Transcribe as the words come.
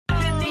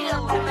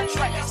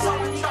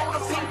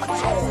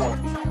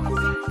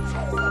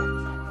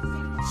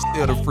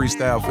Still the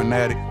freestyle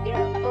fanatic.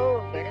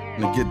 Let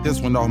me get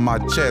this one off my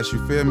chest,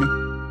 you feel me?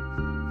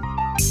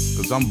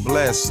 Cause I'm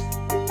blessed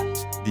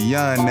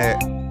beyond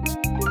that.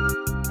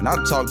 And I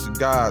talk to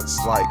guys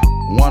like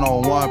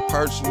one-on-one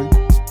personally.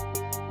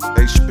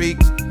 They speak,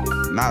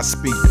 and I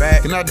speak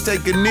back. And I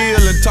take a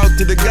kneel and talk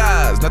to the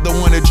guys, not the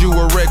one that you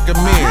would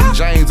recommend.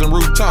 James and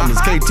Ruth Thomas,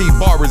 KT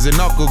Barbers, and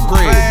Uncle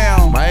Greg.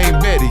 My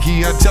Aunt Betty,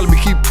 he telling me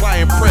keep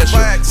applying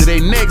pressure. To they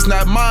necks,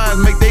 not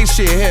mine, make they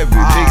shit heavy.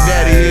 Big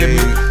Daddy hear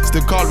me,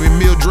 still calling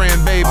me Mildred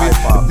baby.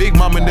 Big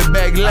Mama in the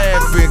back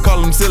laughing,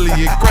 call him silly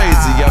and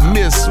crazy. I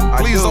miss him.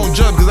 Please don't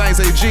jump, cause I ain't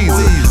say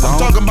Jesus. I'm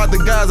talking about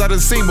the guys I done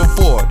seen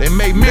before. They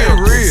make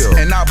miracles,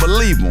 and I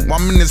believe them.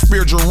 I'm in the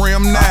spiritual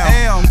realm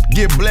now.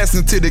 Give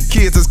blessings to the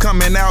kids that's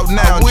coming out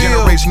now.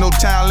 Generational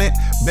talent,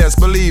 best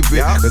believe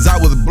it. Cause I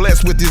was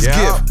blessed with this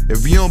gift.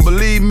 If you don't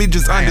believe me,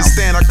 just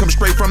understand I come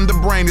straight from the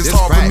brain. It's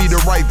hard for me to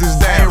write this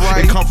down.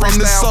 It come from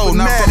the soul,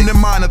 not from the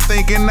mind of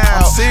thinking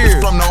now. It's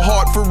from the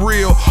heart for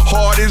real.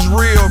 Heart is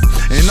real.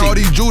 And all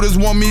these Judas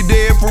want me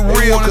dead for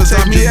real. Cause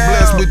I'm just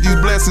blessed with these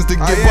blessings to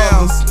give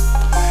others.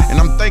 And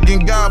I'm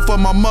thanking God for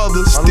my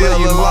mother, still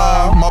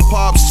alive. My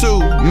pops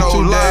too, no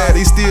lie,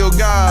 they still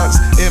gods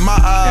in my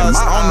eyes.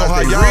 I don't know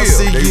how y'all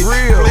see it,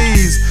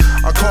 please.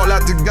 I call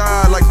out to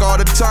God like all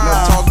the time.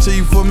 I talk to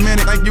you for a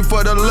minute. Thank you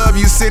for the love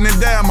you sending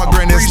down. My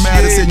granny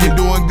smiled and said you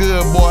doing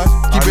good, boy.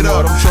 Keep it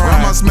up.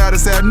 Grandma smiled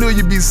and said I knew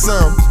you'd be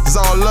some. It's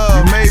all love.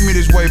 You made me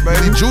this way,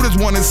 baby. Judas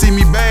wanna see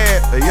me bad,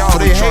 so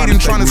they hating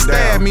trying to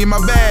stab me in my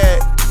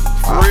bag.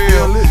 For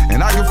real,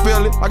 and I can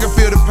feel it, I can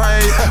feel the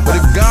pain. But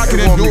if God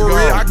can endure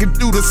it, I can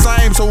do the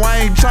same, so I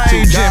ain't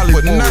changing.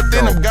 But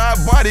nothing of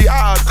God's body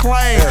I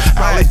claim.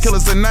 Alli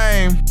Killa's a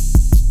name.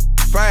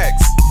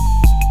 Facts.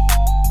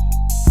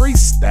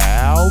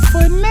 Freestyle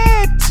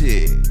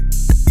fanatic.